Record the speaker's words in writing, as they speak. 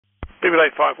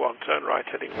BB851, turn right,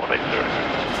 heading 180.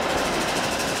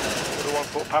 Order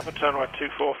 14 Papa, turn right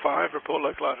 245, report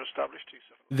localizer established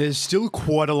 27. There's still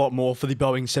quite a lot more for the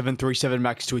Boeing 737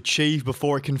 MAX to achieve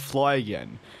before it can fly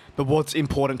again. But what's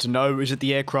important to know is that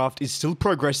the aircraft is still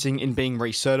progressing in being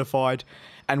recertified,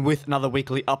 and with another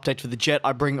weekly update for the jet,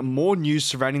 I bring more news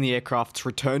surrounding the aircraft's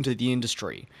return to the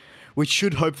industry, which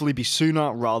should hopefully be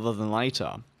sooner rather than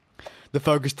later. The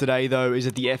focus today, though, is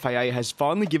that the FAA has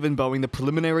finally given Boeing the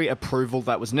preliminary approval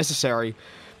that was necessary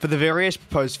for the various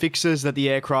proposed fixes that the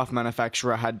aircraft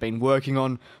manufacturer had been working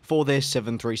on for their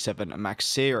 737 MAX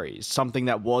series, something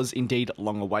that was indeed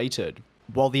long awaited.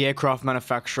 While the aircraft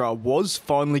manufacturer was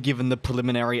finally given the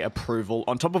preliminary approval,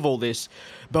 on top of all this,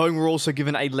 Boeing were also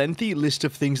given a lengthy list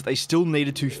of things that they still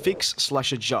needed to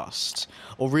fix/adjust,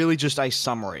 or really just a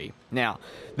summary. Now,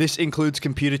 this includes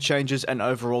computer changes and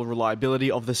overall reliability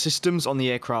of the systems on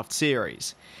the aircraft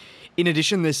series. In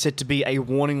addition, there's set to be a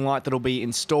warning light that will be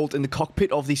installed in the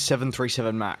cockpit of the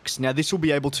 737 MAX. Now, this will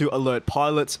be able to alert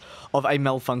pilots of a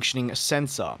malfunctioning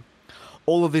sensor.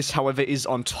 All of this, however, is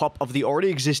on top of the already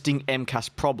existing MCAS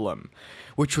problem,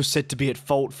 which was said to be at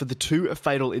fault for the two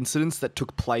fatal incidents that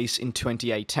took place in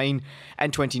 2018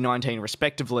 and 2019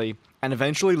 respectively, and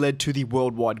eventually led to the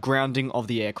worldwide grounding of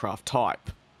the aircraft type.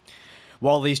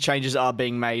 While these changes are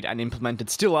being made and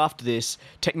implemented still after this,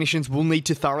 technicians will need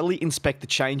to thoroughly inspect the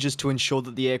changes to ensure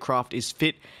that the aircraft is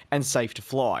fit and safe to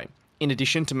fly, in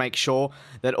addition to make sure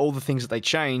that all the things that they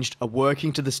changed are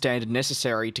working to the standard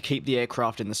necessary to keep the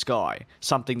aircraft in the sky,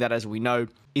 something that, as we know,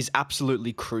 is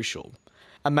absolutely crucial.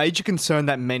 A major concern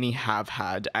that many have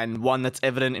had, and one that's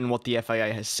evident in what the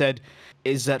FAA has said,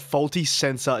 is that faulty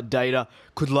sensor data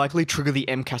could likely trigger the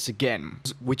MCAS again,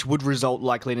 which would result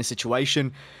likely in a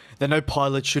situation that no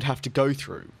pilot should have to go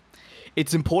through.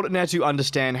 It's important now to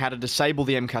understand how to disable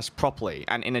the MCAS properly,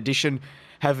 and in addition,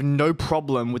 have no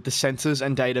problem with the sensors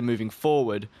and data moving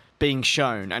forward being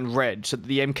shown and read so that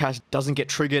the MCAS doesn't get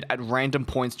triggered at random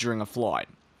points during a flight.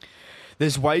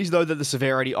 There's ways though that the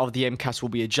severity of the MCAS will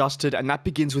be adjusted, and that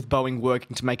begins with Boeing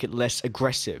working to make it less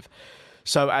aggressive,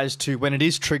 so as to when it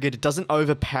is triggered it doesn't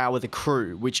overpower the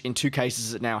crew, which in two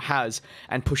cases it now has,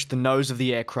 and push the nose of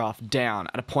the aircraft down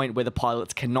at a point where the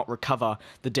pilots cannot recover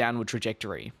the downward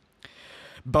trajectory.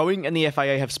 Boeing and the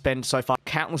FAA have spent so far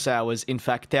countless hours, in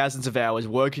fact thousands of hours,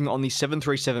 working on the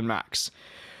 737 MAX,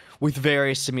 with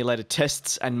various simulated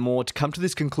tests and more to come to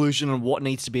this conclusion on what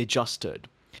needs to be adjusted.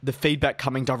 The feedback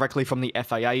coming directly from the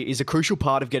FAA is a crucial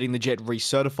part of getting the jet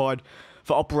recertified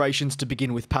for operations to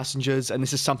begin with passengers, and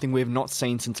this is something we have not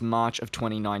seen since March of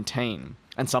 2019,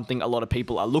 and something a lot of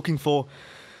people are looking for,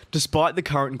 despite the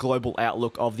current global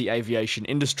outlook of the aviation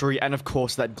industry and of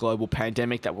course that global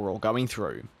pandemic that we're all going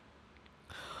through.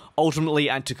 Ultimately,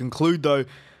 and to conclude though,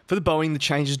 for the Boeing, the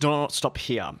changes do not stop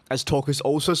here, as talk has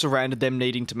also surrounded them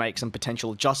needing to make some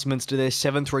potential adjustments to their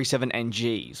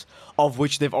 737NGs, of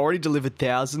which they've already delivered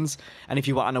thousands, and if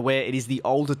you are unaware, it is the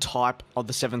older type of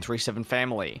the 737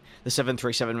 family, the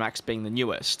 737 MAX being the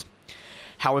newest.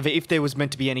 However, if there was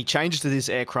meant to be any changes to this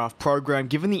aircraft program,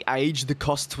 given the age, the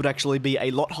costs would actually be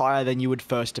a lot higher than you would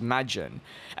first imagine,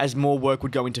 as more work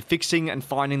would go into fixing and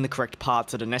finding the correct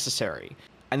parts that are necessary.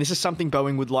 And this is something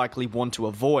Boeing would likely want to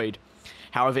avoid.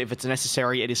 However, if it's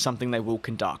necessary, it is something they will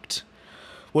conduct.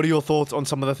 What are your thoughts on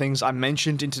some of the things I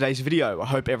mentioned in today's video? I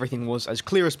hope everything was as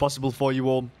clear as possible for you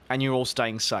all, and you're all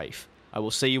staying safe. I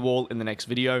will see you all in the next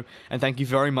video, and thank you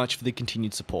very much for the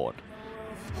continued support.